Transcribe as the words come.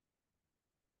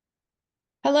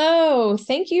Hello,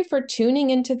 thank you for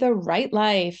tuning into The Right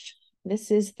Life.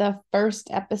 This is the first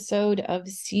episode of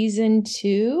season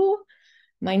two.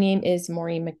 My name is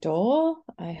Maureen McDowell.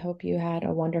 I hope you had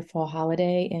a wonderful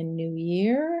holiday and new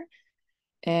year.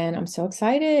 And I'm so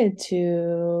excited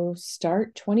to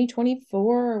start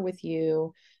 2024 with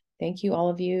you. Thank you,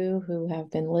 all of you who have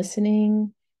been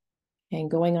listening and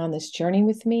going on this journey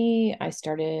with me. I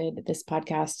started this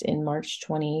podcast in March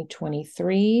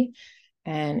 2023.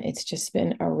 And it's just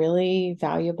been a really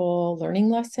valuable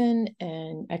learning lesson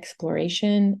and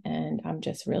exploration. And I'm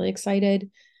just really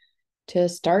excited to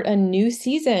start a new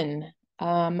season.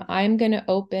 I'm going to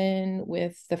open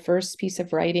with the first piece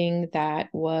of writing that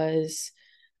was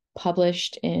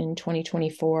published in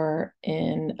 2024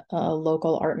 in a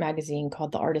local art magazine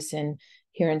called The Artisan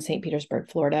here in St. Petersburg,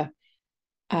 Florida.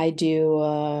 I do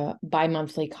a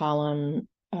bi-monthly column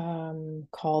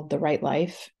called The Right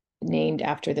Life, named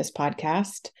after this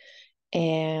podcast.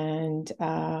 And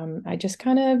I just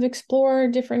kind of explore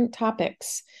different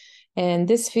topics. And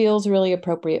this feels really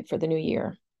appropriate for the new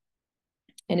year.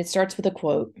 And it starts with a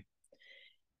quote.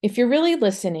 If you're really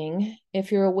listening,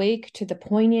 if you're awake to the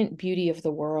poignant beauty of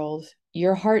the world,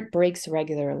 your heart breaks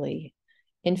regularly.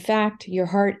 In fact, your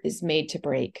heart is made to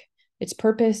break. Its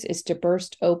purpose is to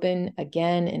burst open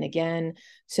again and again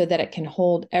so that it can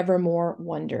hold ever more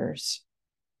wonders.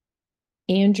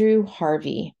 Andrew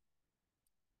Harvey.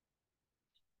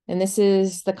 And this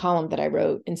is the column that I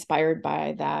wrote inspired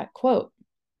by that quote.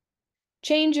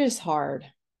 Change is hard,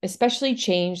 especially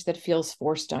change that feels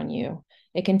forced on you.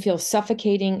 It can feel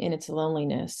suffocating in its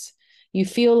loneliness. You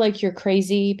feel like you're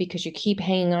crazy because you keep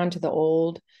hanging on to the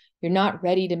old. You're not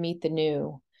ready to meet the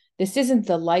new. This isn't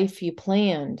the life you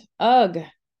planned. Ugh.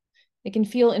 It can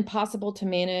feel impossible to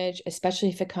manage, especially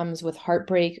if it comes with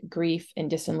heartbreak, grief, and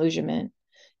disillusionment.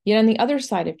 Yet on the other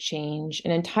side of change, an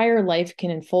entire life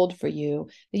can unfold for you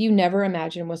that you never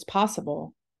imagined was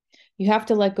possible. You have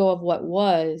to let go of what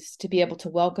was to be able to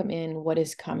welcome in what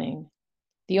is coming.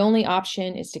 The only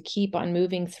option is to keep on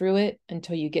moving through it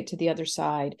until you get to the other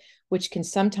side, which can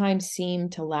sometimes seem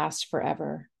to last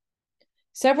forever.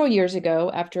 Several years ago,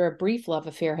 after a brief love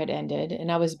affair had ended, and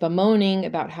I was bemoaning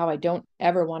about how I don't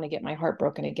ever want to get my heart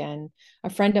broken again, a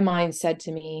friend of mine said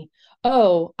to me,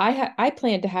 "Oh, I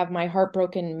plan to have my heart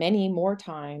broken many more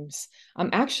times.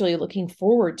 I'm actually looking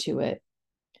forward to it."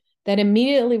 That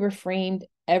immediately reframed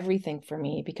everything for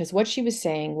me because what she was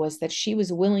saying was that she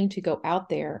was willing to go out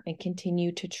there and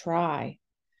continue to try.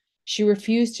 She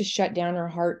refused to shut down her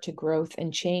heart to growth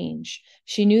and change.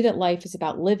 She knew that life is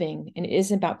about living and it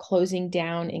isn't about closing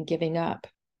down and giving up.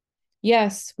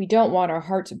 Yes, we don't want our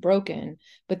hearts broken,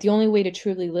 but the only way to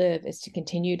truly live is to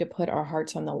continue to put our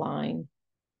hearts on the line.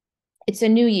 It's a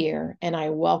new year, and I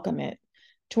welcome it.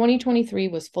 2023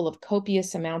 was full of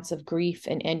copious amounts of grief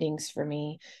and endings for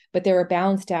me, but they were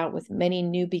balanced out with many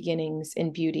new beginnings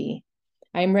and beauty.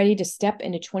 I am ready to step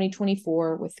into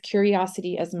 2024 with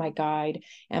curiosity as my guide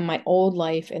and my old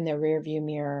life in the rearview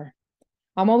mirror.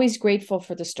 I'm always grateful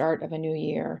for the start of a new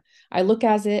year. I look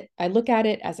at it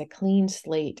as a clean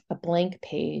slate, a blank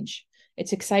page.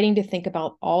 It's exciting to think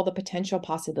about all the potential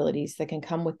possibilities that can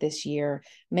come with this year,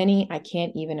 many I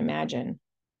can't even imagine.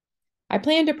 I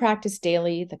plan to practice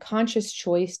daily the conscious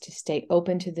choice to stay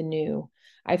open to the new.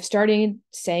 I've started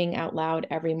saying out loud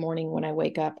every morning when I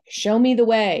wake up, "Show me the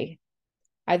way."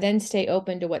 I then stay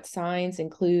open to what signs and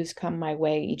clues come my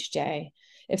way each day.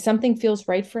 If something feels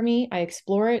right for me, I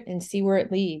explore it and see where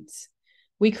it leads.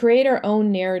 We create our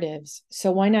own narratives,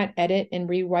 so why not edit and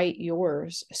rewrite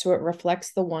yours so it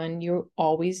reflects the one you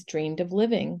always dreamed of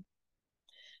living?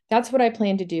 That's what I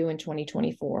plan to do in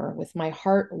 2024 with my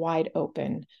heart wide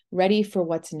open, ready for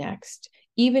what's next,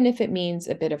 even if it means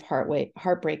a bit of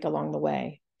heartbreak along the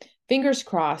way. Fingers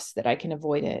crossed that I can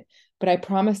avoid it, but I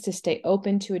promise to stay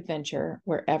open to adventure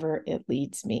wherever it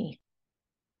leads me.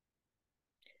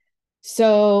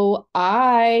 So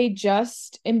I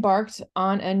just embarked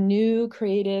on a new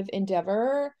creative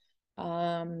endeavor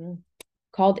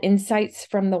called Insights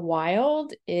from the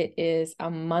Wild. It is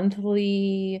a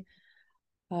monthly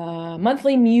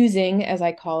musing, as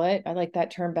I call it. I like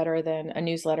that term better than a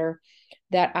newsletter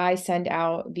that I send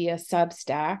out via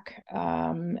Substack.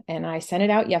 And I sent it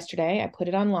out yesterday. I put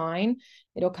it online.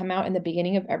 It'll come out in the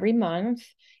beginning of every month.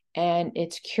 And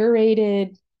it's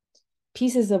curated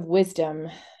pieces of wisdom,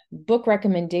 book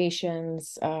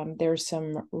recommendations. There's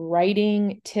some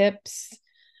writing tips.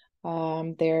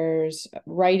 There's a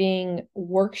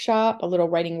little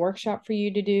writing workshop for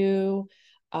you to do.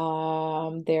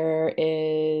 There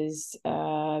is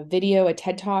a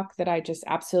TED Talk that I just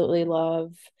absolutely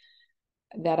love.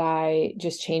 that I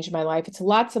just changed my life. It's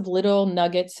lots of little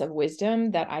nuggets of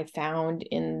wisdom that I found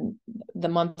in the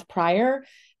month prior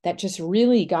that just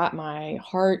really got my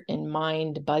heart and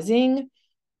mind buzzing.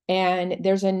 And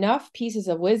there's enough pieces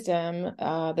of wisdom.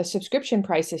 The subscription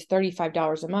price is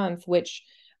 $35 a month, which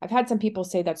I've had some people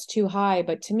say that's too high,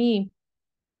 but to me,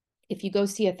 if you go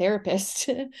see a therapist,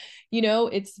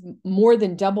 it's more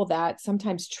than double that,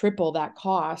 sometimes triple that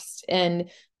cost. And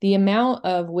the amount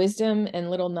of wisdom and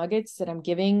little nuggets that I'm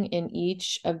giving in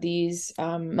each of these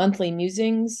monthly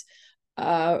musings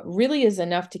really is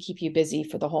enough to keep you busy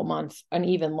for the whole month and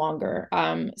even longer.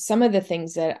 Some of the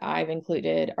things that I've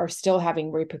included are still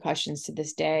having repercussions to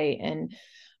this day. And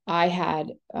I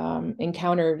had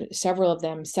encountered several of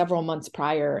them several months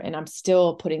prior, and I'm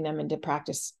still putting them into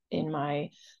practice in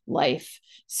my life.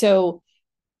 So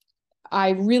I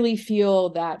really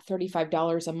feel that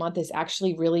 $35 a month is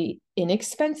actually really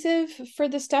inexpensive for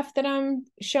the stuff that I'm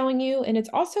showing you. And it's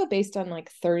also based on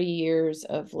like 30 years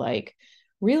of like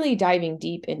really diving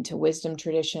deep into wisdom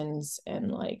traditions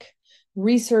and like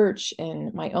research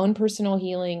and my own personal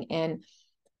healing. And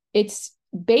it's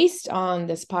based on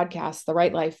this podcast, The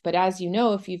Write Life. But as you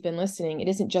know, if you've been listening, it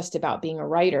isn't just about being a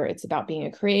writer. It's about being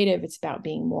a creative. It's about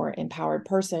being a more empowered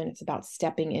person. It's about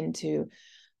stepping into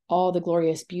all the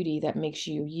glorious beauty that makes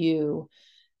you you.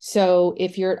 So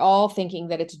if you're at all thinking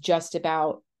that it's just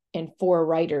about and for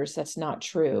writers, that's not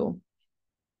true,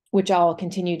 which I'll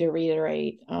continue to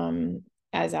reiterate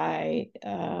as I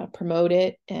promote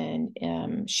it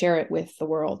and share it with the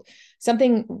world.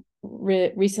 Something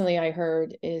recently I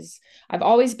heard is I've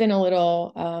always been a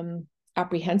little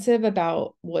apprehensive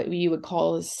about what you would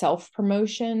call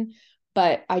self-promotion,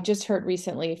 but I just heard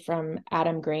recently from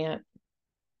Adam Grant,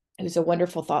 who's a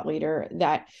wonderful thought leader,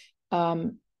 that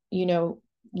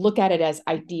look at it as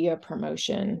idea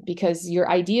promotion, because your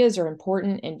ideas are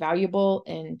important and valuable,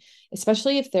 and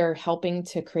especially if they're helping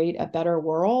to create a better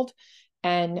world.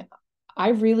 And I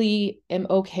really am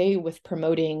okay with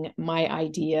promoting my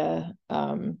idea,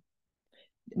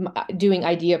 doing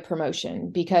idea promotion,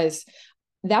 because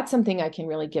that's something I can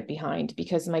really get behind,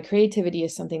 because my creativity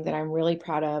is something that I'm really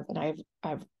proud of, and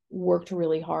I've worked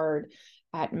really hard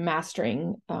at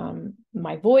mastering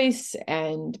my voice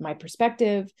and my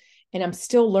perspective. And I'm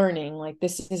still learning. Like,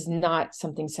 this is not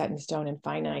something set in stone and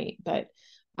finite, but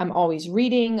I'm always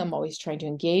reading. I'm always trying to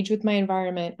engage with my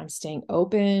environment. I'm staying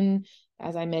open,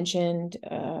 as I mentioned,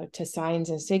 to signs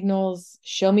and signals.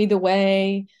 Show me the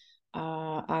way.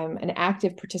 I'm an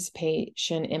active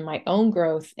participation in my own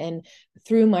growth. And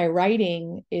through my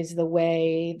writing is the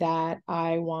way that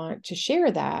I want to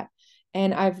share that.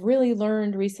 And I've really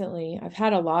learned recently, I've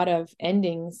had a lot of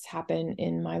endings happen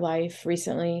in my life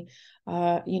recently,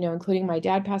 including my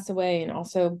dad passed away, and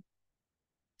also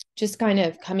just kind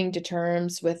of coming to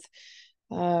terms with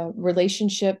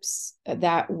relationships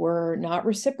that were not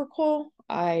reciprocal.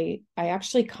 I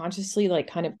actually consciously like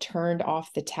kind of turned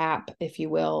off the tap, if you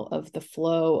will, of the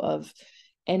flow of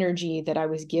energy that I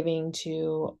was giving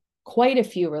to quite a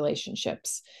few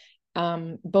relationships,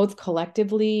 both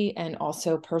collectively and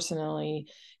also personally,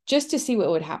 just to see what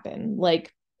would happen.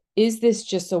 Like, is this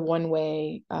just a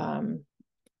one-way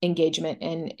engagement?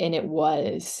 And it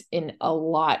was in a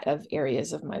lot of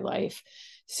areas of my life.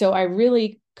 So I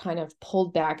really kind of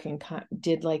pulled back and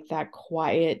did like that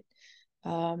quiet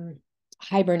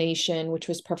hibernation, which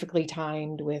was perfectly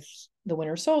timed with the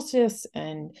winter solstice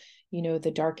and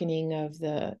the darkening of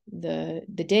the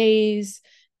days,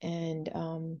 and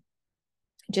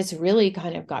just really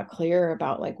kind of got clear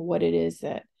about like what it is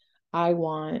that I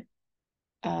want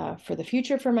for the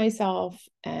future for myself.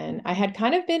 And I had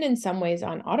kind of been in some ways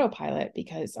on autopilot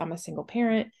because I'm a single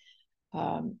parent.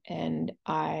 And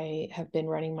I have been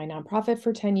running my nonprofit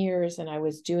for 10 years, and I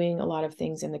was doing a lot of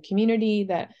things in the community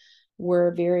that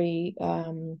were very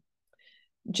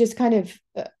just kind of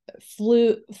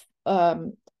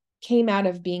came out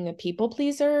of being a people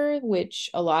pleaser, which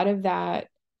a lot of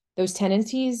those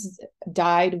tendencies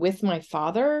died with my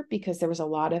father, because there was a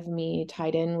lot of me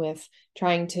tied in with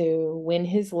trying to win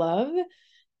his love.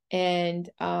 And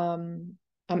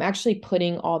I'm actually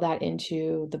putting all that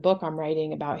into the book I'm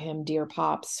writing about him, Dear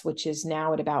Pops, which is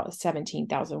now at about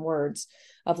 17,000 words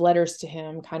of letters to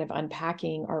him, kind of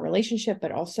unpacking our relationship,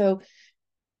 but also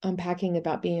unpacking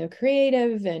about being a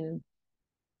creative and,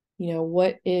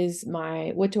 what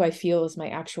do I feel is my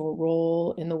actual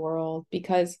role in the world?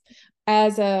 Because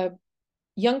as a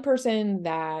young person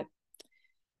that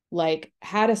like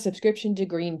had a subscription to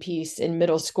Greenpeace in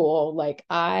middle school, like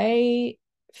I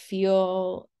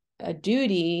feel a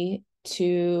duty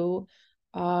to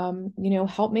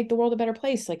help make the world a better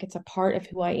place. Like, it's a part of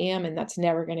who I am, and that's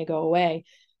never going to go away.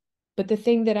 But the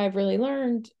thing that I've really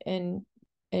learned and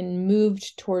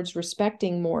moved towards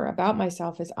respecting more about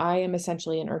myself is I am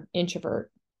essentially an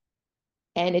introvert.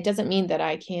 And it doesn't mean that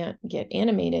I can't get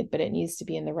animated, but it needs to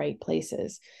be in the right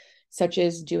places, such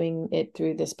as doing it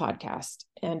through this podcast,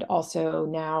 and also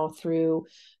now through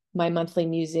my monthly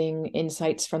musing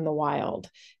Insights from the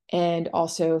Wild, and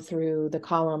also through the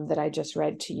column that I just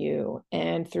read to you,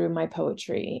 and through my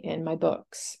poetry and my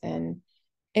books, and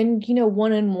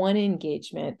one-on-one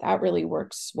engagement that really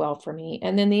works well for me.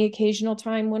 And then the occasional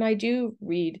time when I do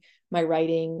read my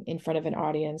writing in front of an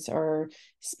audience or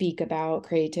speak about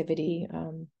creativity.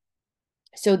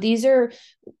 So these are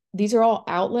all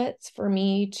outlets for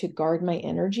me to guard my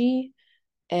energy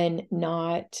and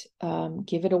not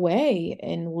give it away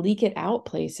and leak it out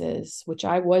places, which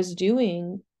I was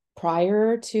doing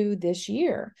prior to this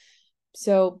year.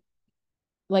 So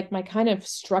like my kind of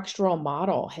structural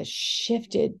model has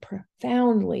shifted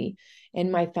profoundly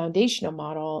in my foundational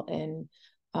model. And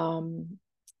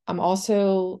I'm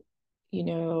also,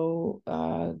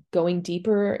 going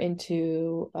deeper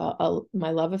into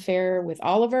my love affair with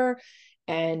Oliver.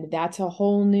 And that's a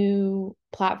whole new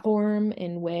platform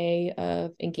and way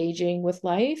of engaging with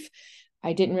life.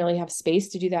 I didn't really have space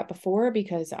to do that before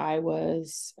because I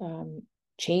was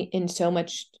in so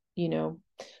much,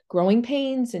 growing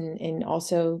pains and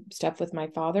also stuff with my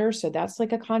father. So that's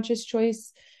like a conscious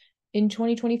choice in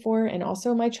 2024. And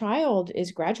also my child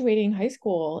is graduating high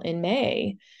school in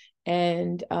May.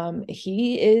 And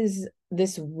he is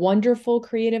this wonderful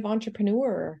creative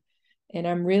entrepreneur. And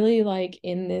I'm really like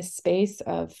in this space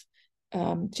of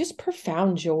just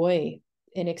profound joy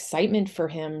and excitement for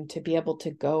him to be able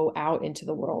to go out into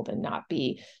the world and not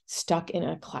be stuck in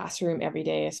a classroom every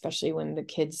day, especially when the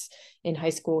kids in high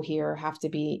school here have to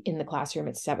be in the classroom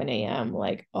at 7 a.m.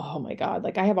 Like, oh my God,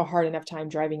 like I have a hard enough time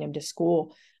driving him to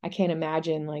school. I can't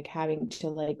imagine like having to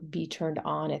like be turned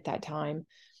on at that time.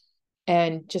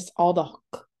 And just all the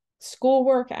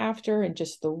schoolwork after and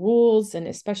just the rules, and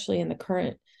especially in the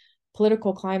current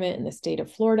political climate in the state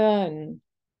of Florida. And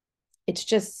it's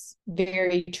just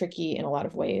very tricky in a lot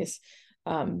of ways,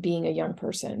 being a young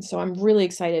person. So I'm really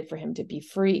excited for him to be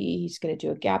free. He's going to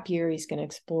do a gap year. He's going to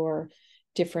explore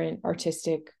different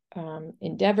artistic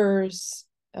endeavors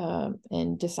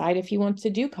and decide if he wants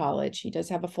to do college. He does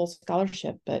have a full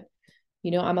scholarship, but,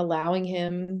 I'm allowing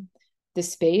him the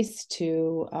space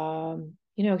to,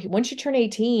 once you turn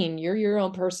 18, you're your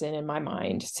own person in my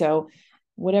mind. So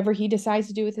whatever he decides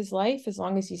to do with his life, as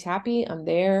long as he's happy, I'm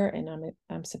there and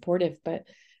I'm supportive. But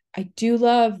I do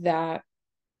love that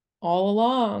all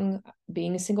along,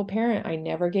 being a single parent, I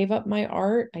never gave up my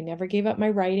art. I never gave up my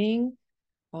writing.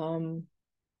 Let's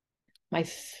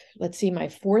see, my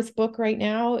fourth book right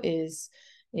now is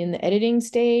in the editing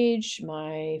stage.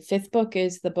 My fifth book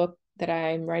is the book that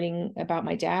I'm writing about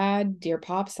my dad, Dear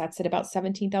Pops. That's at about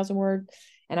 17,000 words.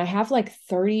 And I have like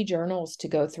 30 journals to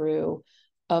go through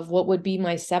of what would be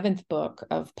my seventh book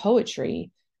of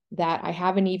poetry that I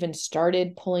haven't even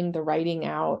started pulling the writing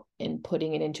out and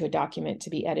putting it into a document to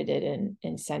be edited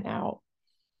and sent out.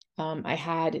 I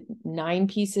had 9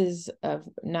 pieces of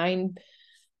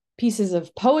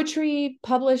poetry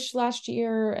published last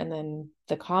year, and then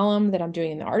the column that I'm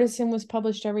doing in the Artisan was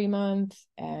published every month.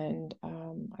 And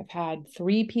I've had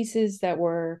 3 pieces that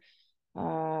were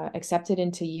accepted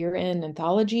into year-end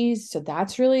anthologies, so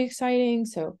that's really exciting.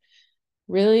 So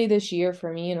really this year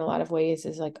for me in a lot of ways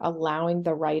is like allowing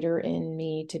the writer in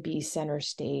me to be center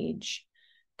stage,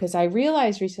 because I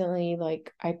realized recently,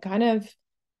 like I kind of,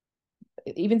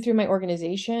 even through my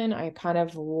organization, I kind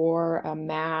of wore a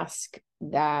mask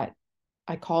that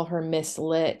I call her Miss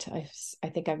Lit. I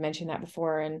think I've mentioned that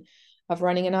before, and of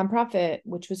running a nonprofit,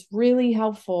 which was really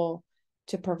helpful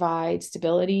to provide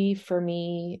stability for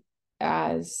me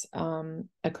as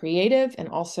a creative and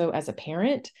also as a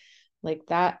parent. Like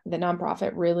that, the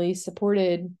nonprofit really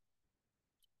supported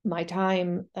my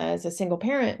time as a single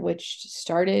parent, which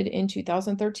started in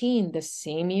 2013, the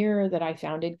same year that I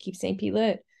founded Keep St. Pete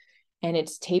Lit. And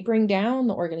it's tapering down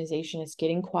the organization. It's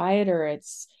getting quieter.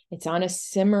 It's on a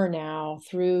simmer now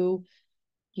through,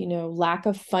 lack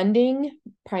of funding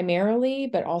primarily,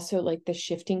 but also like the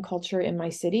shifting culture in my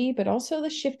city, but also the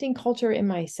shifting culture in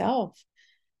myself.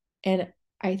 And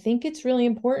I think it's really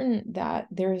important that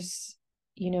there's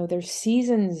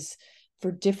seasons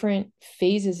for different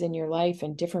phases in your life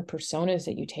and different personas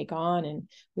that you take on. And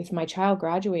with my child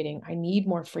graduating, I need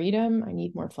more freedom. I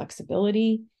need more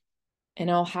flexibility. And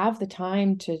I'll have the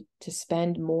time to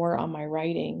spend more on my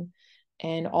writing.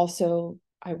 And also,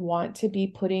 I want to be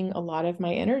putting a lot of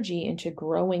my energy into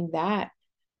growing that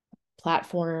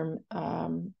platform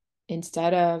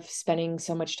instead of spending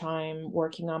so much time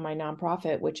working on my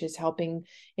nonprofit, which is helping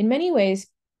in many ways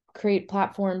create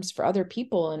platforms for other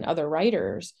people and other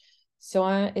writers. So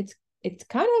it's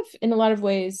kind of, in a lot of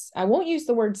ways, I won't use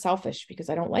the word selfish because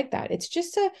I don't like that. It's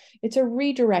just it's a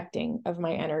redirecting of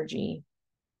my energy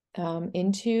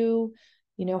into,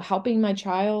 helping my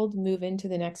child move into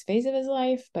the next phase of his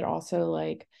life, but also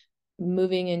like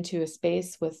moving into a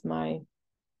space with my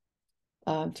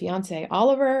fiance,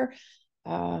 Oliver,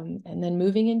 and then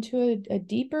moving into a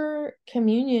deeper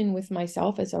communion with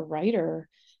myself as a writer.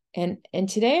 And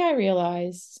today I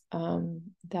realized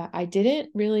that I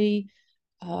didn't really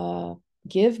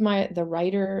give the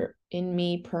writer in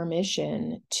me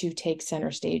permission to take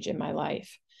center stage in my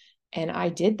life. And I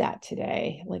did that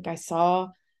today. Like I saw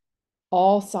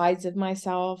all sides of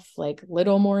myself, like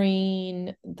little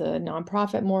Maureen, the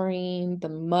nonprofit Maureen, the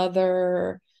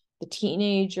mother, the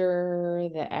teenager,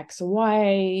 the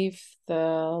ex-wife, the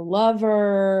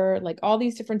lover, like all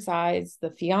these different sides,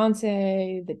 the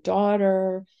fiance, the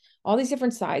daughter, all these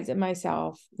different sides of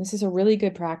myself. This is a really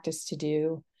good practice to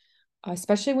do,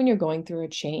 especially when you're going through a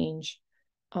change.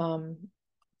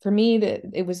 For me, that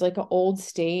it was like an old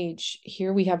stage.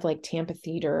 Here we have like Tampa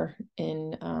Theater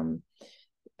in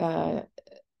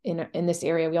this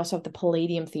area. We also have the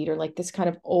Palladium Theater, like this kind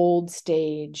of old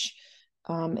stage.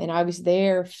 And I was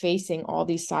there facing all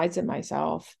these sides of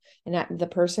myself. And the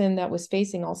person that was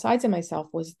facing all sides of myself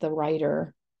was the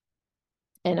writer.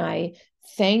 And I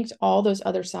thanked all those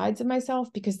other sides of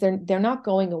myself because they're not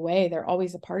going away. They're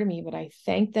always a part of me, but I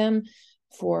thanked them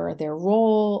for their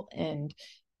role and,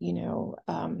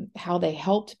 how they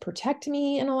helped protect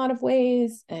me in a lot of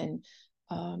ways. And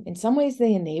in some ways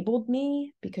they enabled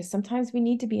me, because sometimes we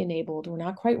need to be enabled. We're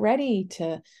not quite ready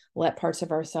to let parts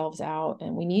of ourselves out,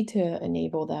 and we need to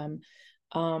enable them.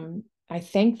 I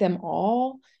thanked them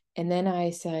all. And then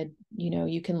I said,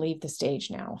 you can leave the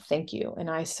stage now. Thank you. And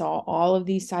I saw all of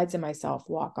these sides of myself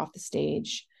walk off the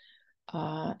stage,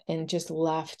 and just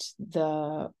left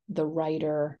the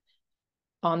writer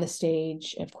on the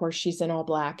stage. Of course, she's in all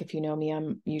black. If you know me,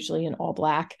 I'm usually in all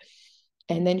black.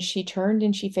 And then she turned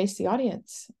and she faced the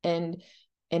audience. And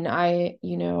I,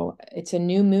 it's a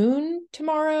new moon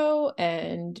tomorrow,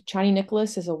 and Chani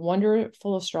Nicholas is a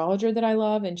wonderful astrologer that I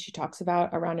love. And she talks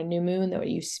about around a new moon that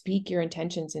you speak your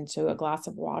intentions into a glass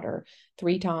of water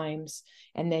 3 times,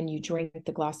 and then you drink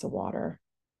the glass of water.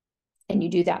 And you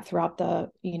do that throughout the,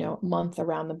 month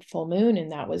around the full moon.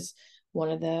 And that was one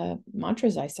of the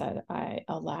mantras I said. I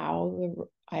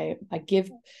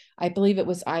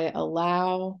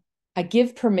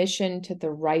give permission to the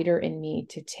writer in me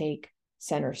to take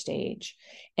center stage.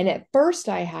 And at first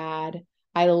I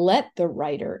let the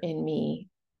writer in me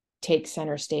take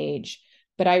center stage,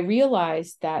 but I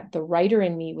realized that the writer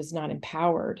in me was not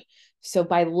empowered. So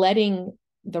by letting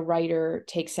the writer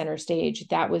take center stage,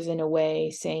 that was in a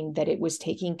way saying that it was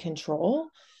taking control.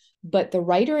 But the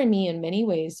writer in me in many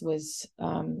ways was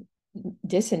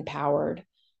disempowered.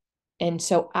 And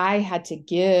so I had to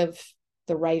give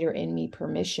the writer in me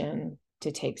permission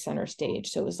to take center stage.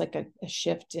 So it was like a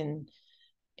shift in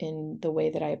the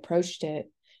way that I approached it.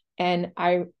 And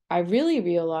I really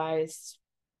realized,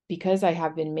 because I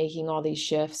have been making all these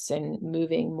shifts and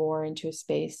moving more into a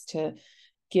space to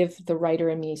give the writer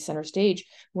in me center stage,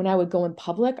 when I would go in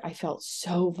public, I felt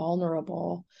so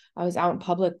vulnerable. I was out in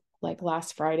public like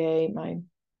last Friday. My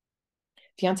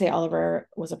fiance Oliver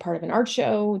was a part of an art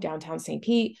show downtown St.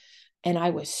 Pete, and I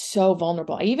was so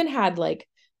vulnerable. I even had like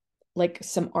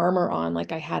some armor on,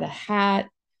 like I had a hat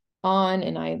on,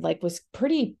 and I like was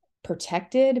pretty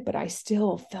protected, but I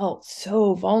still felt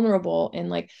so vulnerable.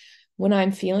 And like when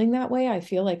I'm feeling that way, I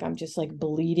feel like I'm just like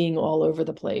bleeding all over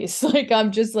the place. Like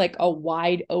I'm just like a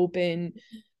wide open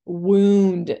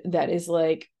wound that is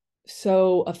like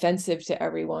so offensive to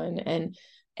everyone. And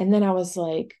then I was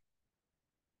like,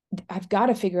 I've got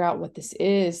to figure out what this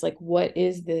is. Like, what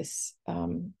is this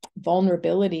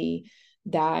vulnerability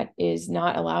that is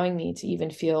not allowing me to even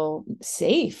feel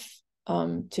safe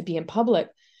to be in public?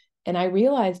 And I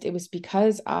realized it was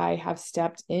because I have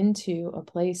stepped into a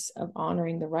place of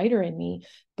honoring the writer in me,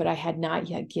 but I had not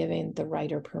yet given the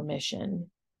writer permission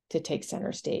to take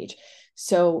center stage.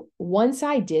 So once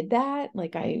I did that,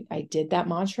 like I did that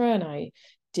mantra, and I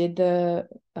did the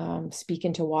speak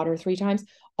into water 3 times,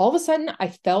 all of a sudden I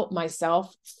felt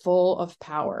myself full of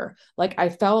power. Like I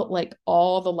felt like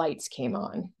all the lights came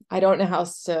on. I don't know how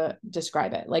else to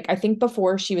describe it. Like I think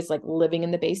before she was like living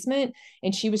in the basement,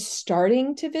 and she was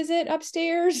starting to visit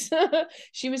upstairs.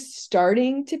 She was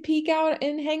starting to peek out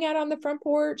and hang out on the front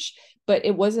porch, but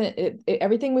it wasn't,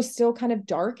 everything was still kind of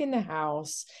dark in the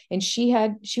house. And she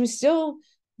was still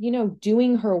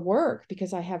doing her work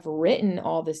because I have written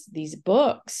all these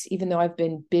books, even though I've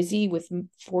been busy with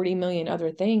 40 million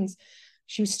other things.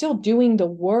 She was still doing the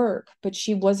work, but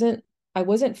I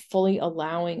wasn't fully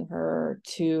allowing her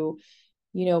to,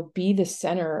 be the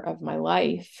center of my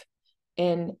life.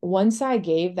 And once I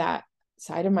gave that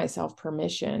side of myself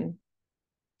permission,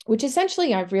 which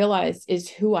essentially I've realized is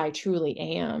who I truly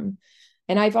am.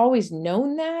 And I've always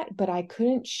known that, but I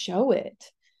couldn't show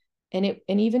it. And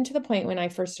even to the point when I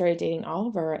first started dating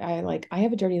Oliver, I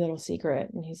have a dirty little secret.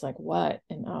 And he's like, what?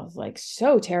 And I was like,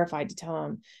 so terrified to tell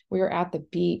him. We were at the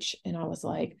beach and I was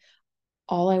like,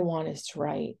 all I want is to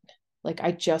write. Like,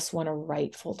 I just want to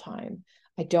write full time.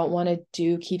 I don't want to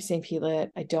do Keep St.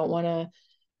 Lit. I don't want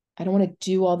to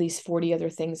do all these 40 other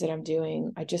things that I'm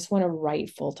doing. I just want to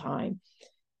write full time.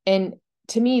 And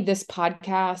to me, this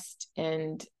podcast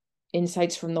and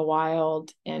Insights from the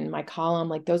Wild and my column,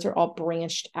 like those are all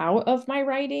branched out of my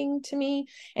writing to me.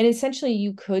 And essentially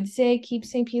you could say Keep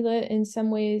St. Lit in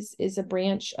some ways is a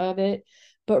branch of it,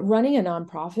 but running a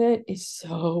nonprofit is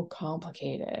so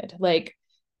complicated. Like,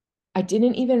 I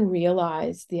didn't even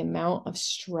realize the amount of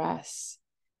stress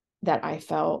that I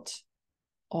felt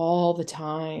all the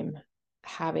time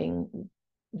having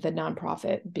the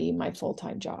nonprofit be my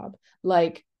full-time job.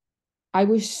 Like, I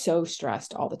was so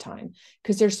stressed all the time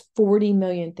because there's 40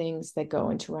 million things that go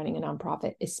into running a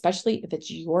nonprofit, especially if it's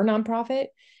your nonprofit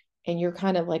and you're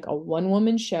kind of like a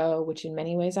one-woman show, which in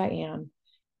many ways I am.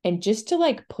 And just to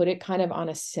like put it kind of on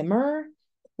a simmer,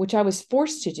 which I was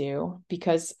forced to do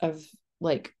because of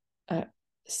like a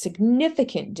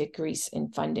significant decrease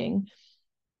in funding.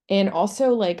 And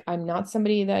also, like, I'm not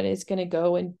somebody that is going to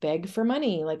go and beg for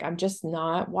money. Like, I'm just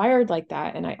not wired like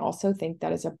that. And I also think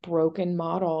that is a broken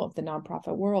model of the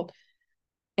nonprofit world.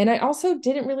 And I also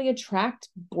didn't really attract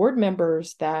board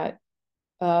members that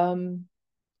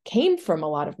came from a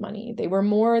lot of money. They were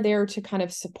more there to kind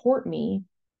of support me.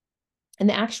 And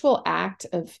the actual act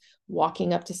of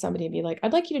walking up to somebody and be like,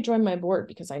 I'd like you to join my board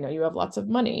because I know you have lots of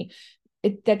money.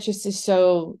 That just is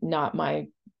so not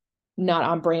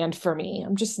on brand for me.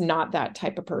 I'm just not that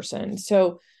type of person.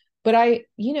 So, but I,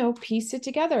 pieced it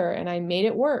together and I made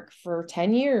it work for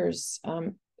 10 years.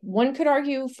 One could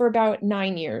argue for about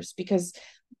 9 years because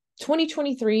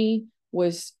 2023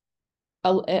 was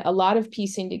a lot of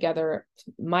piecing together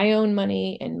my own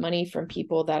money and money from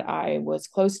people that I was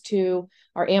close to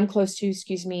or am close to,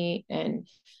 excuse me, and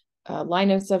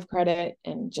lineups of credit.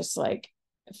 And just like,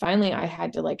 finally I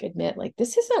had to like admit, like,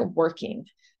 this isn't working.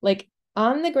 Like,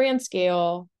 on the grand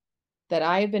scale that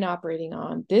I've been operating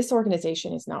on, this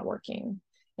organization is not working.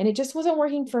 And it just wasn't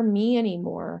working for me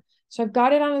anymore. So I've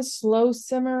got it on a slow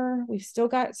simmer. We've still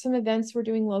got some events we're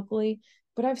doing locally,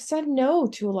 but I've said no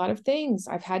to a lot of things.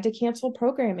 I've had to cancel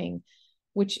programming,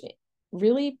 which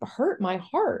really hurt my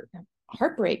heart.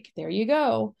 Heartbreak, there you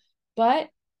go. But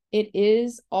it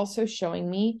is also showing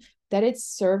me that it's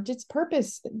served its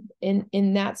purpose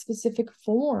in that specific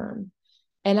form.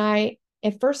 And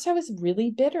at first I was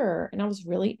really bitter and I was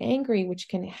really angry, which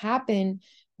can happen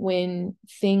when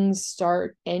things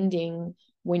start ending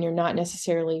when you're not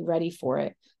necessarily ready for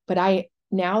it. But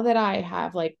now that I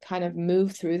have like kind of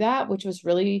moved through that, which was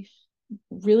really,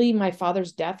 really, my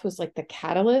father's death was like the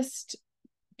catalyst,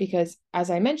 because as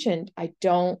I mentioned, I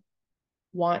don't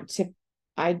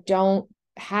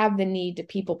have the need to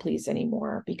people please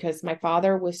anymore because my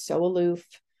father was so aloof.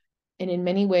 And in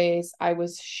many ways, I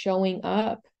was showing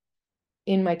up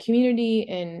in my community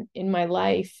and in my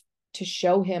life to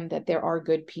show him that there are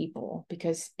good people,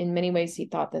 because in many ways he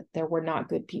thought that there were not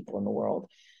good people in the world.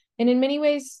 And in many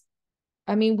ways,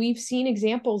 I mean, we've seen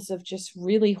examples of just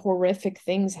really horrific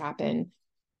things happen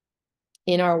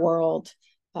in our world.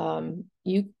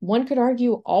 One could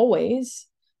argue always,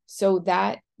 so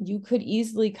that you could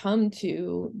easily come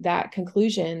to that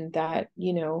conclusion that,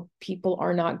 people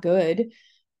are not good.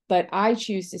 But I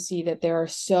choose to see that there are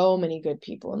so many good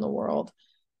people in the world.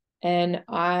 And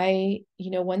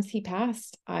once he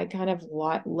passed, I kind of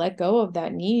let go of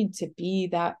that need to be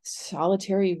that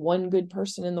solitary one good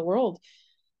person in the world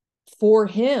for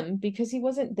him, because he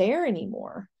wasn't there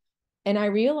anymore. And I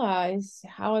realized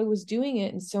how I was doing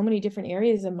it in so many different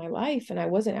areas of my life. And I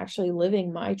wasn't actually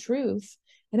living my truth.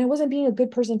 And I wasn't being a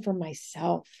good person for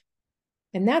myself.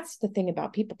 And that's the thing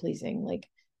about people pleasing. Like,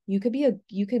 you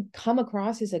could come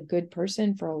across as a good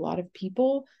person for a lot of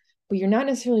people, but you're not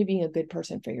necessarily being a good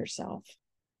person for yourself.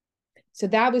 So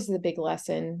that was the big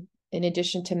lesson, in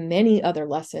addition to many other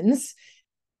lessons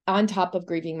on top of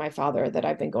grieving my father that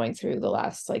I've been going through the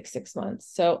last like 6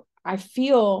 months. So I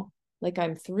feel like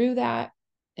I'm through that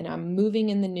and I'm moving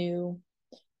in the new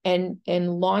and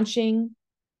launching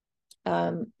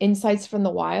Insights from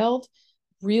the Wild.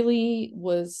 really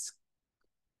was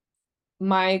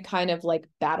my kind of like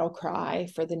battle cry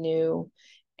for the new.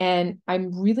 And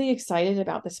I'm really excited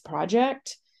about this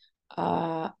project.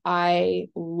 I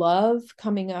love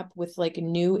coming up with like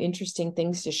new, interesting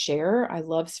things to share. I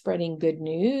love spreading good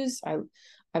news.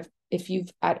 If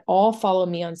you've at all follow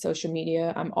me on social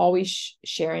media, I'm always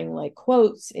sharing like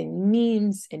quotes and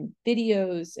memes and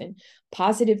videos and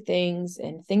positive things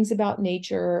and things about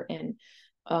nature and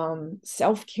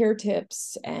self-care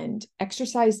tips and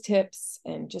exercise tips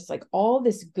and just like all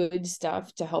this good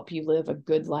stuff to help you live a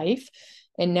good life.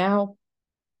 And now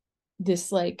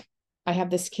this like I have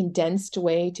this condensed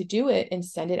way to do it and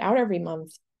send it out every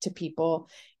month to people.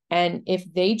 And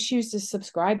if they choose to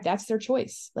subscribe, that's their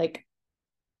choice. Like,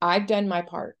 I've done my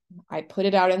part. I put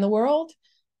it out in the world.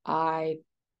 I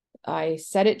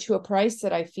set it to a price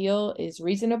that I feel is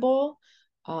reasonable.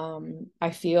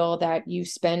 I feel that you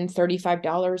spend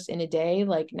 $35 in a day,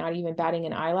 like not even batting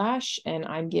an eyelash, and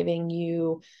I'm giving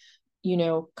you,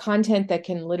 content that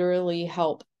can literally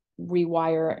help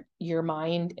rewire your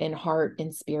mind and heart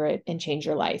and spirit and change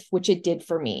your life, which it did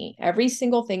for me. Every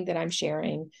single thing that I'm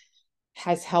sharing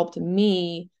has helped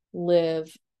me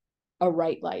live a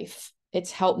right life.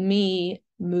 It's helped me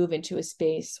move into a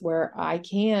space where I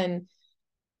can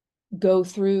go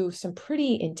through some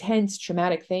pretty intense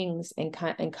traumatic things and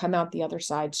come out the other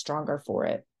side stronger for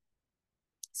it.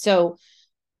 So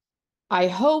I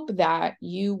hope that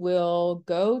you will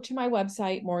go to my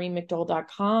website,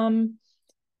 maureenmcdole.com.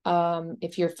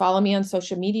 If you're following me on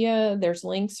social media, there's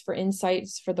links for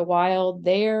Insights for the Wild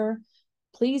there.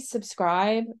 Please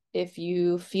subscribe if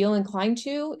you feel inclined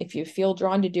to, if you feel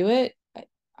drawn to do it.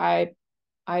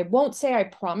 I won't say I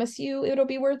promise you it'll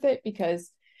be worth it,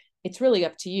 because it's really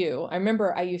up to you. I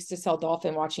remember I used to sell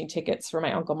dolphin watching tickets for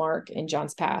my Uncle Mark in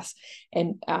John's Pass.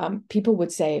 And people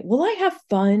would say, will I have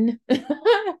fun?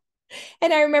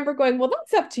 And I remember going, well,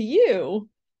 that's up to you.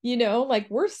 Like,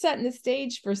 we're setting the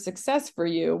stage for success for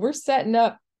you. We're setting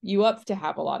you up to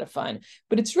have a lot of fun,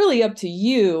 but it's really up to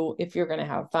you if you're going to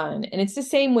have fun. And it's the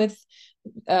same with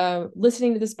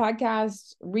listening to this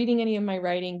podcast, reading any of my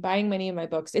writing, buying any of my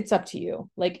books. It's up to you.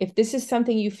 Like, if this is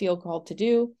something you feel called to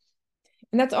do.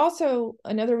 And that's also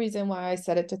another reason why I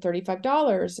set it to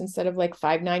 $35 instead of like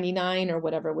 $5.99 or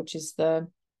whatever, which is the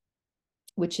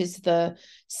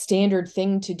standard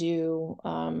thing to do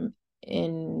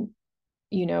in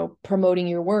promoting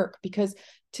your work. Because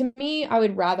to me, I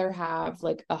would rather have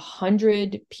like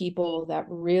 100 people that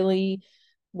really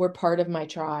were part of my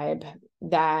tribe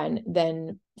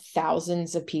than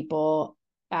thousands of people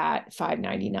at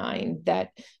 $5.99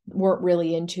 that weren't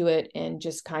really into it and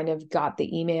just kind of got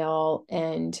the email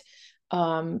and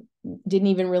didn't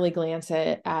even really glance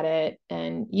at it.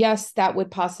 And yes, that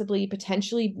would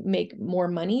potentially make more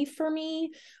money for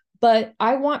me, but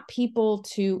I want people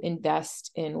to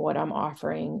invest in what I'm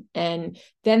offering, and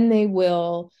then they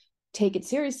will take it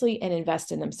seriously and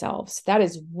invest in themselves. That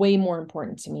is way more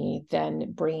important to me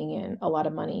than bringing in a lot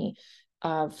of money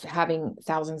of having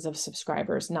thousands of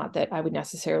subscribers. Not that I would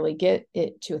necessarily get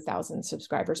it to 1,000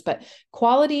 subscribers, but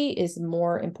quality is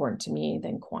more important to me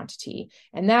than quantity.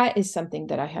 And that is something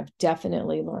that I have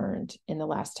definitely learned in the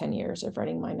last 10 years of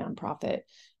running my nonprofit.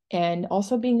 And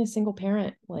also being a single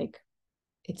parent, like,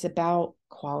 it's about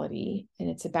quality and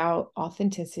it's about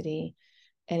authenticity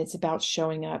and it's about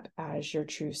showing up as your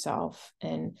true self.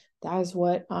 And that is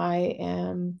what I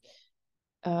am.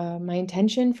 My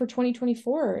intention for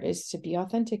 2024 is to be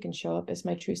authentic and show up as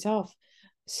my true self.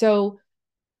 So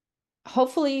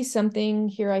hopefully something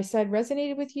here I said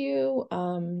resonated with you.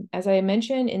 As I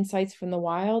mentioned, Insights from the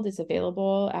Wild is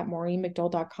available at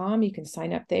maureenmcdole.com. You can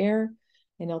sign up there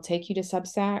and it'll take you to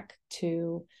Substack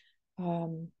to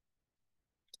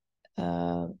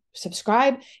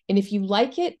subscribe. And if you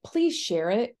like it, please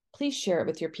share it. Please share it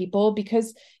with your people,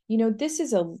 because this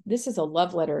is a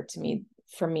love letter to me.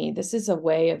 For me, this is a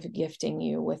way of gifting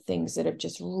you with things that have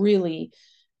just really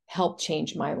helped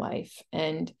change my life.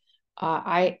 And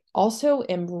I also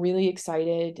am really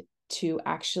excited to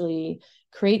actually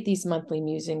create these monthly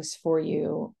musings for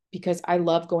you, because I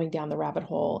love going down the rabbit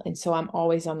hole. And so I'm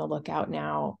always on the lookout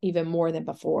now, even more than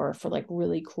before, for like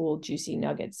really cool, juicy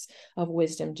nuggets of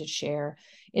wisdom to share.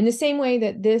 In the same way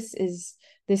that this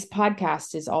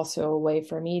podcast is also a way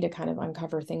for me to kind of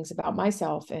uncover things about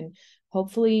myself. And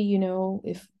hopefully,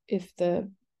 if the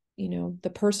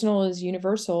personal is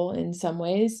universal in some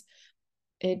ways,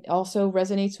 it also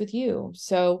resonates with you.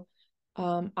 So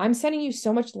I'm sending you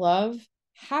so much love.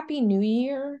 Happy New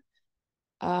Year.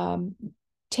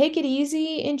 Take it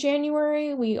easy in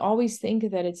January. We always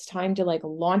think that it's time to like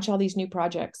launch all these new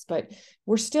projects, but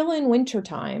we're still in winter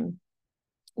time.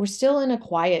 we're still in a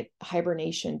quiet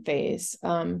hibernation phase.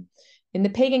 In the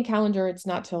pagan calendar, it's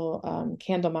not till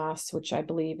Candlemas, which I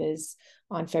believe is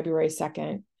on February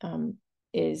 2nd,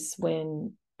 is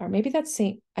when, or maybe that's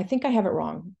I think I have it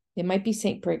wrong. It might be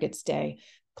St. Brigid's Day.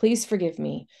 Please forgive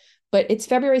me. But it's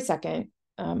February 2nd.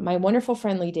 My wonderful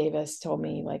friend Lee Davis told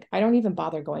me, like, I don't even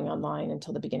bother going online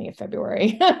until the beginning of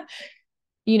February.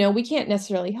 We can't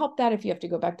necessarily help that if you have to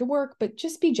go back to work, but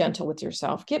just be gentle with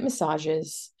yourself. Get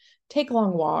massages, take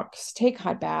long walks, take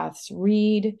hot baths,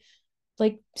 read,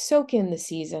 like soak in the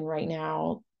season right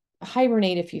now.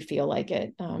 Hibernate if you feel like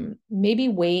it. Maybe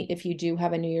wait if you do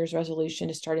have a New Year's resolution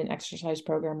to start an exercise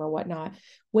program or whatnot.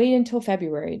 Wait until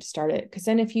February to start it, because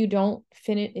then if you don't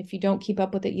keep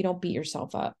up with it, you don't beat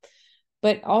yourself up.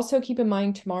 But also keep in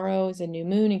mind, tomorrow is a new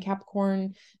moon in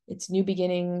Capricorn. It's new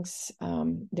beginnings.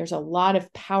 There's a lot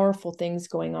of powerful things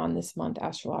going on this month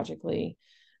astrologically.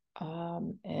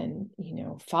 And,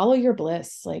 follow your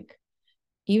bliss. Like,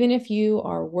 even if you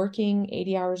are working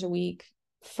 80 hours a week,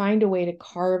 find a way to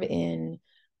carve in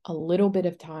a little bit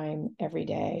of time every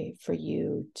day for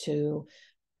you to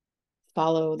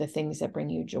follow the things that bring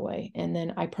you joy. And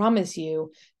then I promise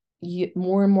you,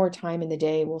 more and more time in the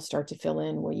day will start to fill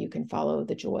in where you can follow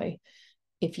the joy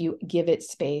if you give it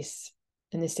space.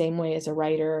 In the same way as a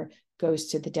writer goes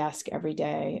to the desk every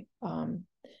day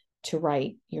to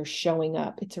write, you're showing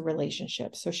up. It's a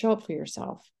relationship. So show up for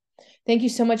yourself. Thank you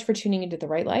so much for tuning into The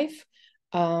Right Life.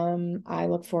 I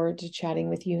look forward to chatting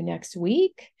with you next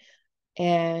week.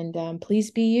 And please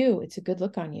be you. It's a good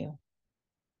look on you.